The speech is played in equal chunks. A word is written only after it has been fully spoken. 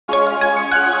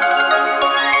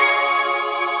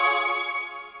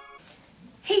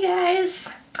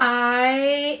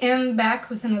back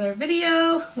with another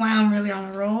video. Wow, I'm really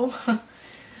on a roll. And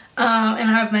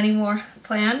I have many more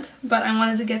planned, but I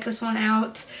wanted to get this one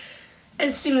out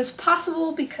as soon as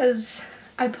possible because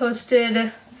I posted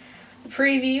a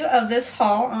preview of this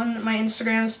haul on my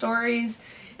Instagram stories,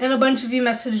 and a bunch of you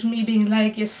messaged me being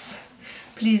like, yes,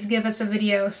 please give us a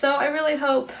video. So I really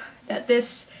hope that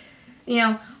this,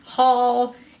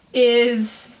 haul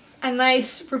is a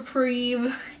nice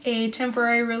reprieve, a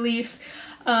temporary relief,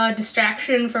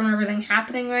 distraction from everything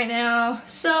happening right now.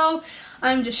 So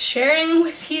I'm just sharing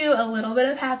with you a little bit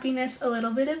of happiness, a little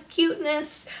bit of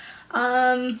cuteness,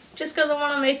 just because I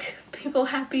want to make people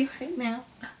happy right now.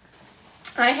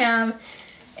 I have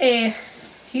a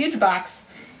huge box,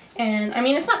 and I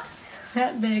mean, it's not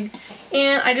that big,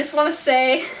 and I just want to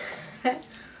say that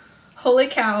holy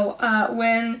cow,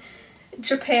 when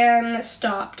Japan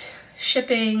stopped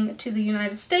shipping to the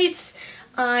United States,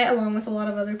 I, along with a lot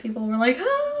of other people, were like, oh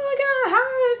my god, how am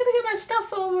I gonna get my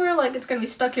stuff over? Like, it's gonna be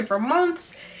stuck here for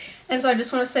months. And so I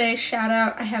just want to say, shout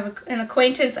out, I have an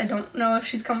acquaintance. I don't know if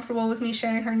she's comfortable with me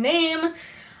sharing her name,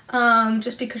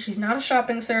 just because she's not a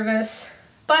shopping service.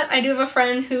 But I do have a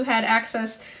friend who had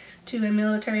access to a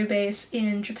military base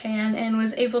in Japan and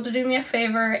was able to do me a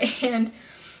favor, and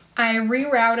I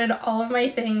rerouted all of my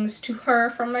things to her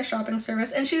from my shopping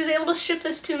service, and she was able to ship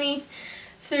this to me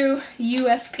through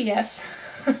USPS.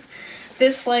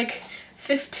 This like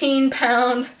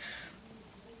 15-pound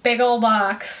big ol'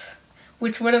 box,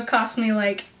 which would have cost me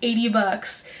like 80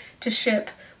 bucks to ship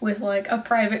with like a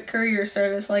private courier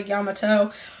service like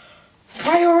Yamato,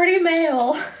 priority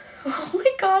mail, only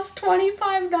cost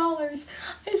 $25.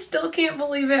 I still can't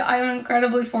believe it. I'm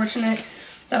incredibly fortunate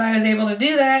that I was able to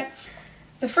do that.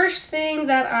 The first thing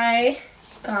that I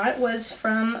got was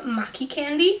from Maki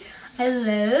Candy. I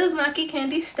love Maki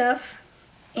Candy stuff,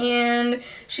 and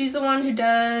she's the one who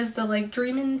does the like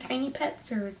Dreamin' Tiny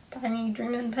Pets or Tiny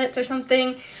Dreamin' Pets or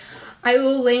something. I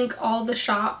will link all the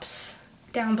shops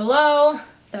down below.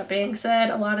 That being said,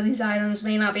 a lot of these items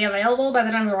may not be available by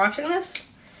the time you're watching this,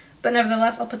 but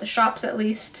nevertheless, I'll put the shops at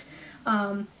least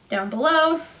down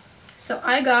below. So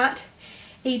I got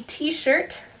a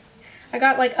t-shirt. I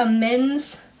got like a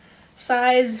men's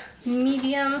size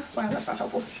medium. Wow, that's not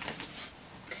helpful.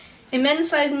 A men's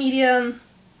size medium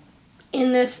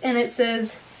in this, and it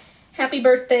says, happy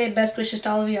birthday, best wishes to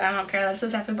all of you. I don't care that it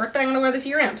says happy birthday, I'm gonna wear this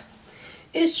year round.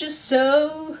 It's just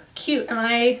so cute, and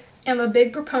I am a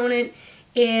big proponent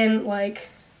in like,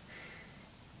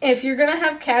 if you're gonna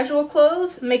have casual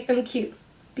clothes, make them cute.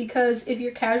 Because if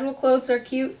your casual clothes are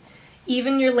cute,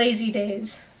 even your lazy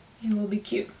days, you will be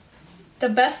cute. The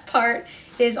best part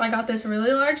is I got this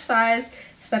really large size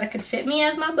so that it could fit me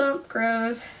as my bump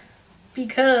grows,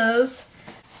 because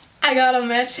I got a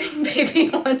matching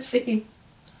baby onesie.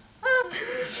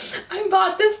 I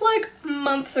bought this like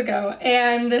months ago,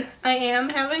 and I am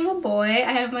having a boy.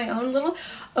 I have my own little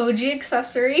OG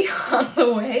accessory on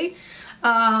the way.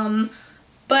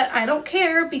 But I don't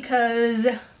care because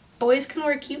boys can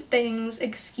wear cute things.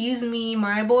 Excuse me,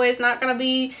 my boy is not gonna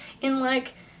be in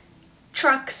like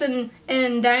trucks and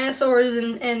dinosaurs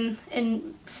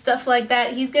and stuff like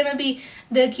that. He's gonna be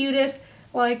the cutest,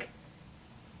 like,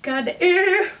 god,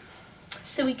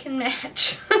 so we can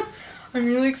match. I'm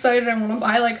really excited. I want to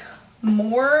buy like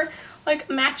more like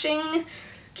matching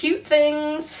cute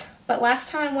things, but last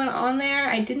time I went on there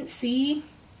I didn't see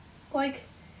like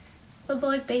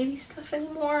baby stuff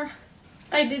anymore.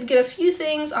 I did get a few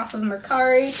things off of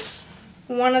Mercari.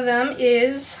 One of them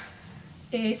is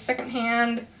a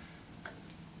secondhand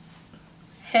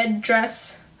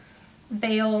headdress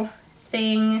veil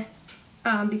thing,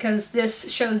 because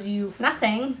this shows you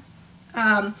nothing,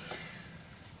 but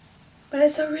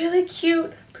it's a really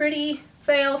cute, pretty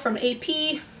veil from AP.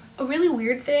 A really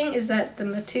weird thing is that the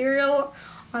material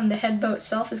on the head bow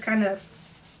itself is kind of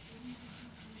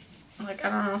like, I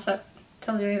don't know if that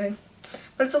tells you anything,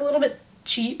 but it's a little bit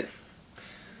cheap,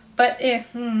 but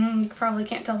you probably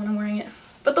can't tell when I'm wearing it.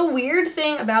 But the weird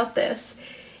thing about this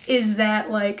is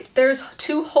that like there's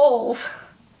 2 holes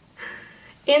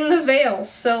in the veil,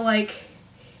 so like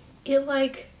it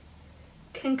like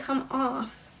can come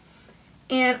off,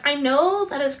 and I know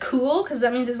that is cool because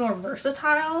that means it's more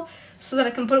versatile, so that I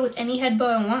can put it with any head bow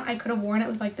I want. I could have worn it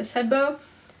with like this head bow,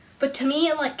 but to me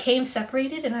it like came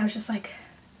separated, and I was just like,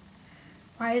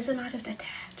 why is it not just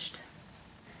attached?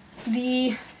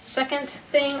 The second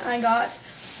thing I got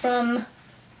from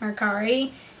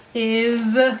Mercari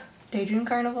is Daydream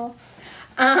Carnival.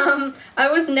 I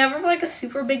was never like a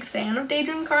super big fan of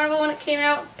Daydream Carnival when it came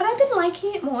out, but I've been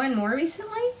liking it more and more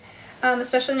recently,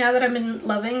 especially now that I've been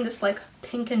loving this like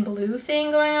pink and blue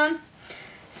thing going on.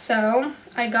 So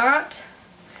I got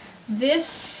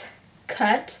this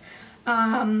cut,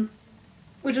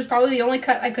 which is probably the only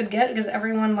cut I could get because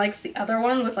everyone likes the other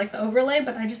one with like the overlay,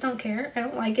 but I just don't care. I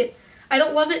don't like it. I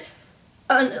don't love it.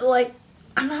 Like,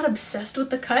 I'm not obsessed with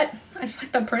the cut. I just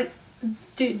like the print.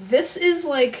 Dude, this is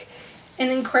like an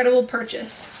incredible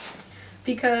purchase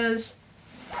because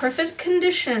perfect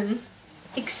condition,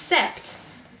 except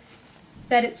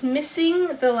that it's missing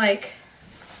the like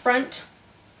front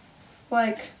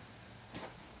like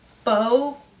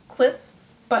bow clip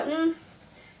button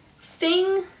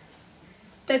thing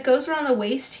that goes around the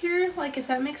waist here, like if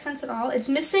that makes sense at all. It's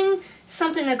missing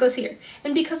something that goes here.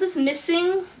 And because it's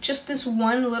missing just this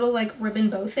one little like ribbon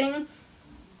bow thing,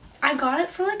 I got it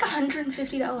for like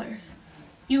 $150.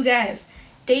 You guys,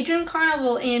 Daydream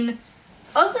Carnival in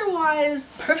otherwise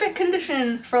perfect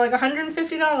condition for like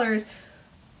 $150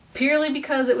 purely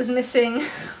because it was missing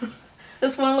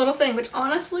this one little thing, which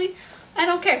honestly, I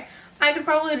don't care. I could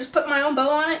probably just put my own bow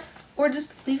on it or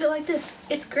just leave it like this.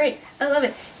 It's great. I love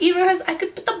it. Even as I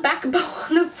could put the back bow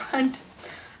on the front.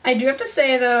 I do have to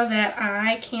say though that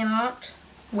I cannot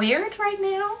wear it right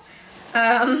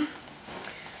now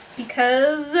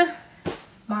because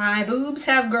my boobs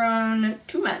have grown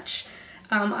too much.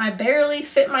 I barely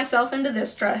fit myself into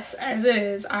this dress as it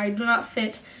is. I do not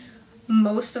fit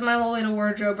most of my Lolita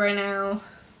wardrobe right now,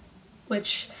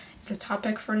 which is a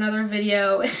topic for another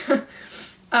video.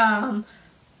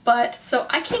 But so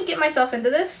I can't get myself into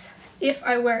this if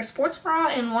I wear a sports bra,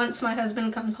 and once my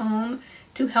husband comes home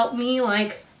to help me,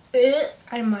 like,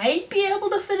 I might be able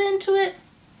to fit into it,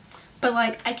 but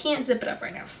like I can't zip it up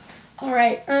right now.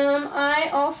 Alright, I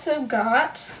also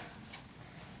got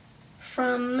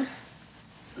from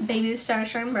Baby the Star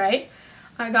Shine Bright,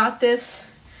 I got this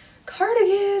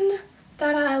cardigan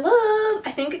that I love.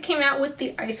 I think it came out with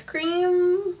the ice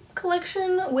cream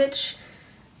collection, which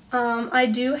I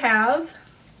do have.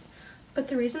 But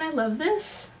the reason I love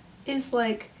this is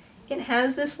like it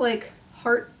has this like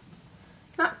heart,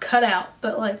 not cutout,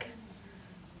 but like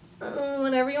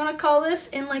whatever you want to call this,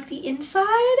 and like the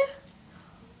inside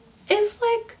is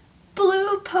like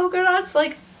blue polka dots,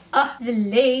 like the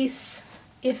lace,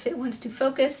 if it wants to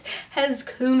focus, has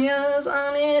kumias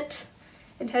on it.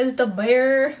 It has the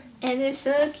bear, and it's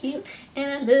so cute,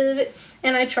 and I love it.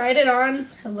 And I tried it on,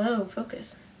 hello,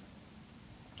 focus.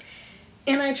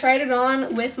 And I tried it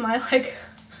on with my like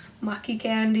Maki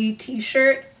Candy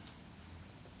t-shirt.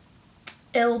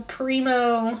 El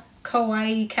Primo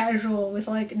kawaii casual with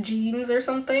like jeans or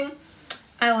something.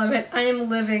 I love it. I am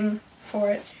living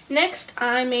for it. Next,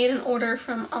 I made an order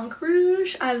from Ank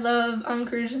Rouge. I love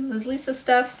Ank Rouge and Liz Lisa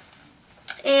stuff.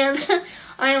 And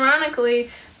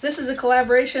ironically, this is a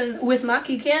collaboration with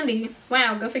Maki Candy.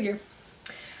 Wow, go figure.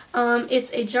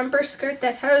 It's a jumper skirt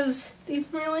that has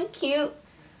these really cute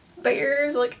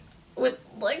bears like with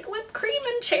like whipped cream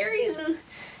and cherries and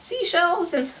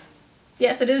seashells, and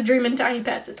yes, it is Dreamin' Tiny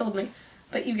Pets, it told me.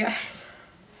 But you guys,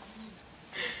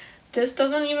 this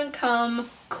doesn't even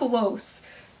come close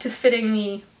to fitting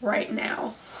me right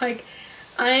now. Like,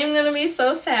 I'm gonna be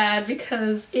so sad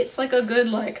because it's like a good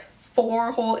like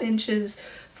 4 whole inches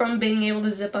from being able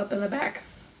to zip up in the back.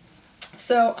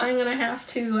 So I'm gonna have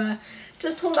to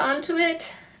just hold on to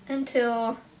it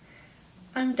until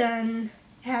I'm done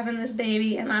having this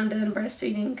baby and I'm done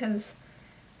breastfeeding, because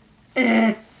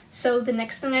So the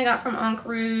next thing I got from Ank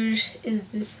Rouge is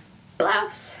this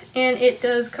blouse, and it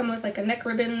does come with like a neck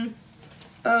ribbon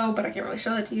bow, but I can't really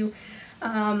show that to you.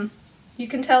 You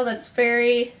can tell that it's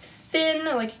very thin,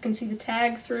 like you can see the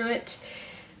tag through it.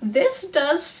 This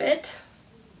does fit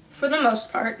for the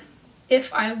most part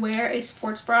if I wear a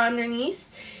sports bra underneath.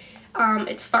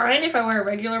 It's fine if I wear a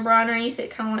regular bra underneath, it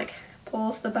kind of like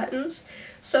pulls the buttons.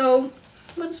 So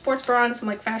with a sports bra and some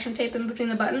like fashion tape in between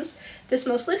the buttons, this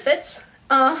mostly fits,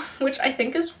 which I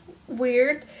think is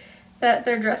weird that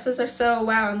their dresses are so,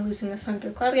 wow, I'm losing this under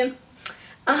a cloud again.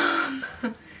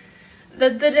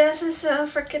 The dress is so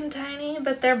freaking tiny,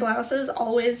 but their blouses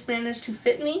always manage to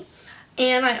fit me.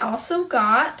 And I also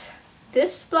got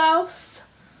this blouse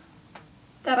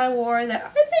that I wore that I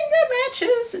think that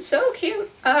matches. It's so cute.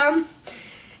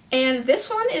 And this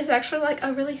one is actually like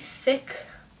a really thick,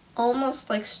 almost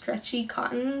like stretchy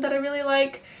cotton that I really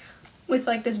like, with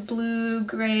like this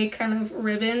blue-gray kind of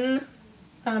ribbon.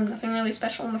 Nothing really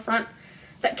special in the front.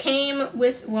 That came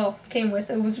with,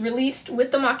 it was released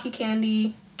with the Maki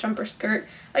Candy jumper skirt.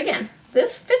 Again,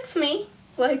 this fits me.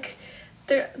 Like,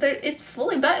 it's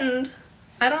fully buttoned.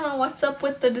 I don't know what's up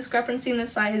with the discrepancy in the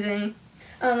sizing.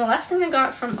 The last thing I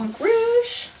got from Ank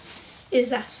Rouge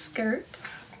is a skirt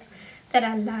that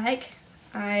I like.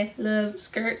 I love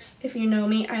skirts. If you know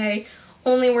me, I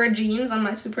only wear jeans on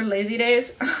my super lazy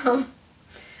days. I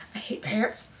hate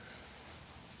pants.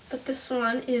 But this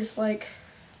one is like,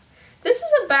 this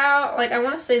is about, like, I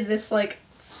want to say this, like,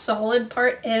 solid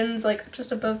part ends, like,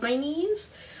 just above my knees,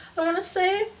 I want to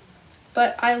say.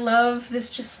 But I love this,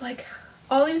 just, like,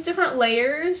 all these different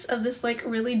layers of this, like,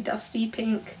 really dusty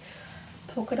pink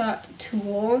polka dot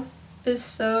tulle is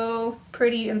so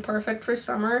pretty and perfect for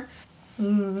summer.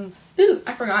 Ooh,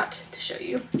 I forgot to show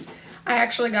you. I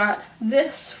actually got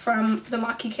this from the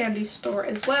Maki Candy store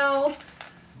as well.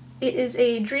 It is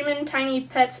a Dreamin' Tiny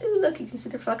Pets. Ooh, look, you can see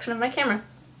the reflection of my camera.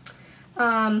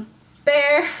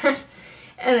 Bear,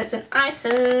 and it's an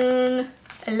iPhone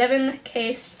 11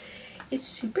 case. It's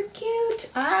super cute.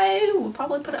 I will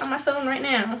probably put it on my phone right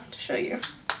now to show you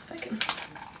if I can.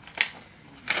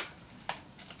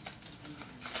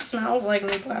 It smells like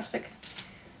new plastic.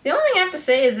 The only thing I have to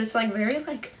say is it's like very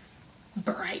like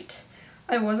bright.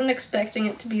 I wasn't expecting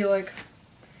it to be like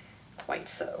quite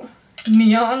so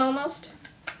neon almost,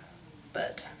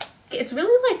 but it's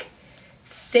really like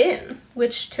thin,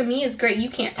 which to me is great. You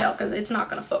can't tell because it's not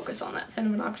going to focus on that thin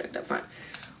of an object up front.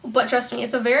 But trust me,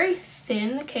 it's a very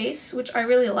thin case, which I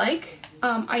really like.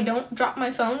 I don't drop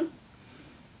my phone,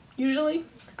 usually.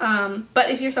 But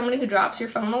if you're somebody who drops your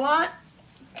phone a lot,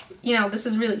 you know, this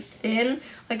is really thin.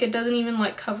 Like, it doesn't even,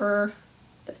 like, cover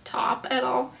the top at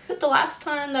all. But the last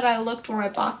time that I looked where I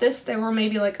bought this, there were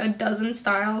maybe, like, a dozen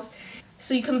styles.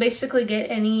 So you can basically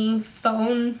get any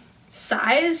phone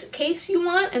size case you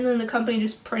want, and then the company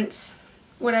just prints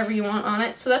whatever you want on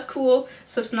it. So that's cool.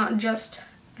 So it's not just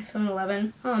iPhone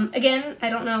 11. Again, I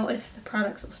don't know if the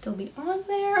products will still be on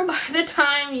there by the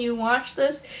time you watch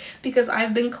this, because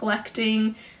I've been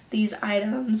collecting these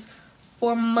items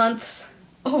for months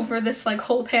over this like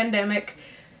whole pandemic.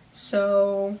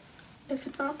 So if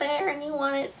it's not there and you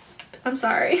want it, I'm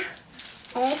sorry.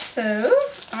 Also,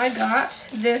 I got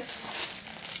this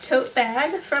tote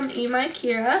bag from Ema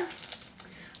Kira.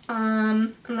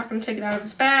 I'm not going to take it out of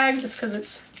its bag just because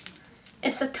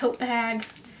it's a tote bag.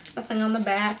 Nothing on the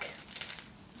back.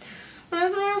 But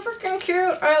it's really freaking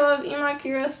cute. I love Ema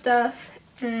Kira stuff.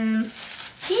 And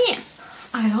yeah.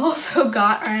 I also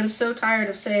got, I am so tired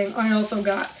of saying I also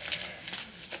got.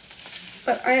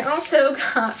 But I also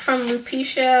got from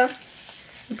Lupicia?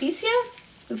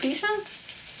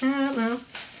 I don't know.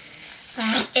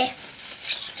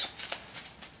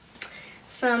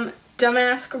 Some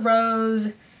Damask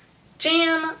Rose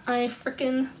jam. I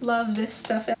freaking love this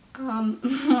stuff. One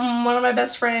of my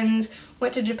best friends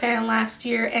went to Japan last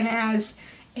year, and as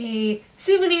a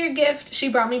souvenir gift, she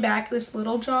brought me back this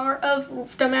little jar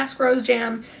of Damask Rose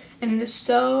jam, and it is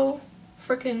so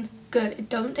freaking good. It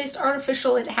doesn't taste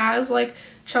artificial. It has like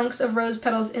chunks of rose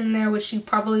petals in there, which you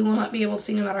probably will not be able to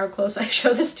see no matter how close I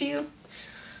show this to you.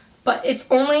 But it's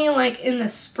only like in the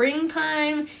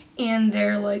springtime, and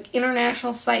their like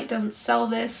international site doesn't sell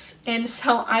this, and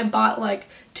so I bought like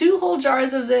 2 whole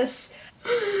jars of this.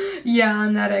 Yeah,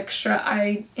 on that extra,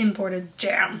 I imported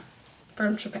jam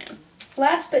from Japan.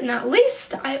 Last but not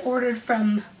least, I ordered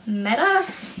from Meta,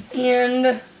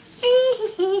 and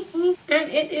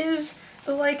it is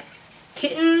the like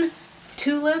kitten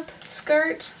tulip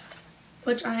skirt,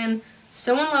 which I am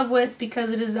so in love with because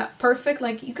it is that perfect,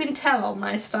 like, you can tell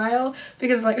my style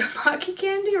because of like Maki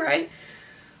Candy, right?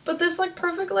 But this like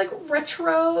perfect like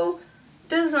retro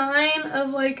design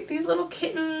of like these little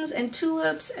kittens and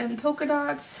tulips and polka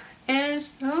dots, and it's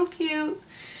so cute.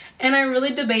 And I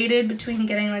really debated between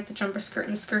getting like the jumper skirt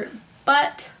and the skirt,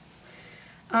 but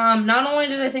not only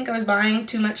did I think I was buying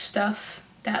too much stuff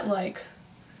that like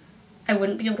I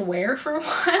wouldn't be able to wear for a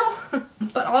while,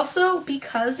 but also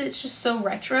because it's just so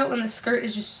retro and the skirt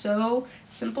is just so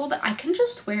simple that I can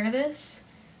just wear this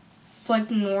like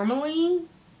normally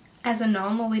as a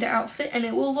non-Lolita outfit, and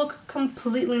it will look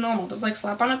completely normal. Just like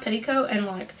slap on a petticoat and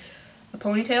like a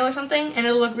ponytail or something, and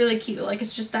it'll look really cute. Like,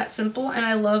 it's just that simple, and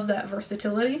I love that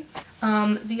versatility.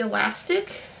 The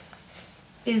elastic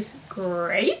is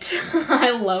great. I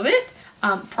love it.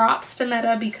 Props to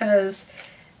Meta because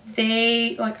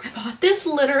they, like, I bought this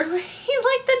literally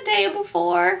like the day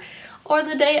before or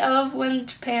the day of when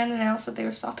Japan announced that they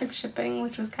were stopping shipping,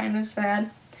 which was kind of sad.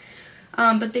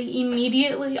 But they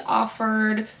immediately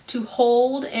offered to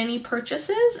hold any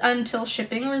purchases until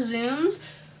shipping resumes,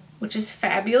 which is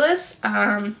fabulous,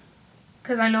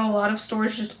 because I know a lot of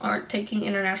stores just aren't taking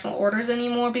international orders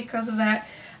anymore because of that.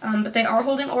 But they are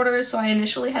holding orders, so I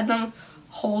initially had them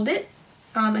hold it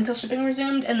until shipping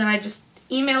resumed, and then I just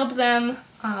emailed them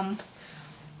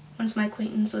once my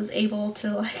acquaintance was able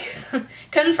to like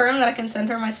confirm that I can send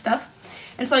her my stuff.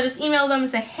 And so I just emailed them and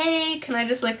say, hey, can I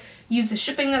just like use the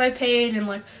shipping that I paid and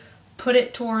like put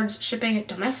it towards shipping it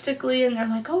domestically? And they're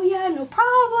like, oh yeah, no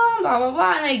problem, blah blah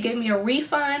blah, and they gave me a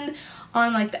refund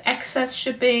on like the excess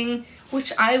shipping,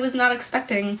 which I was not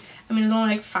expecting. I mean, it was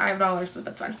only like $5, but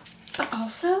that's fine. But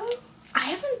also, I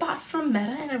haven't bought from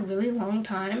Meta in a really long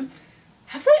time.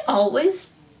 Have they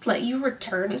always let you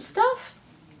return stuff?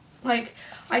 Like,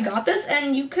 I got this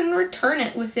and you can return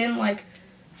it within like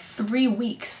 3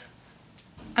 weeks.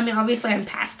 I mean, obviously I'm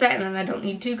past that and I don't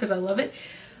need to because I love it.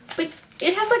 But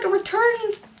it has like a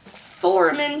return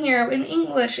form in here in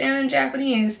English and in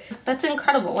Japanese. That's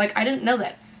incredible. Like, I didn't know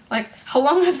that. Like, how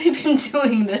long have they been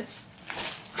doing this?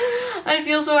 I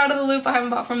feel so out of the loop. I haven't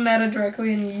bought from Meta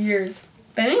directly in years.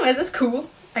 But anyways, that's cool,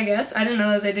 I guess. I didn't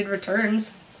know that they did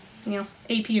returns. You know,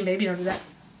 AP and Baby don't do that.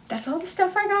 That's all the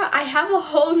stuff I got. I have a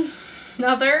whole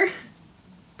nother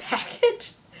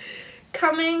package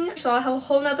coming. So I'll have a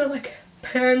whole nother like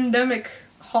pandemic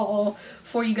haul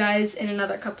for you guys in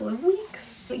another couple of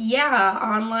weeks. Yeah,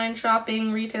 online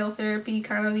shopping, retail therapy,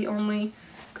 kind of the only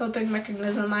coping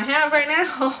mechanism I have right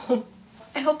now.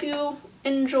 I hope you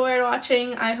enjoyed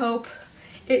watching. I hope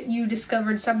you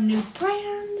discovered some new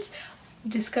brands,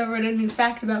 discovered a new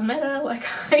fact about Meta like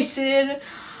I did,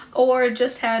 or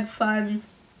just had fun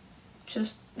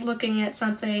just looking at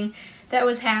something that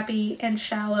was happy and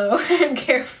shallow and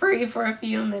carefree for a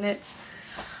few minutes.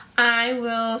 I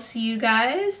will see you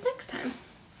guys next time.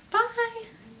 Bye!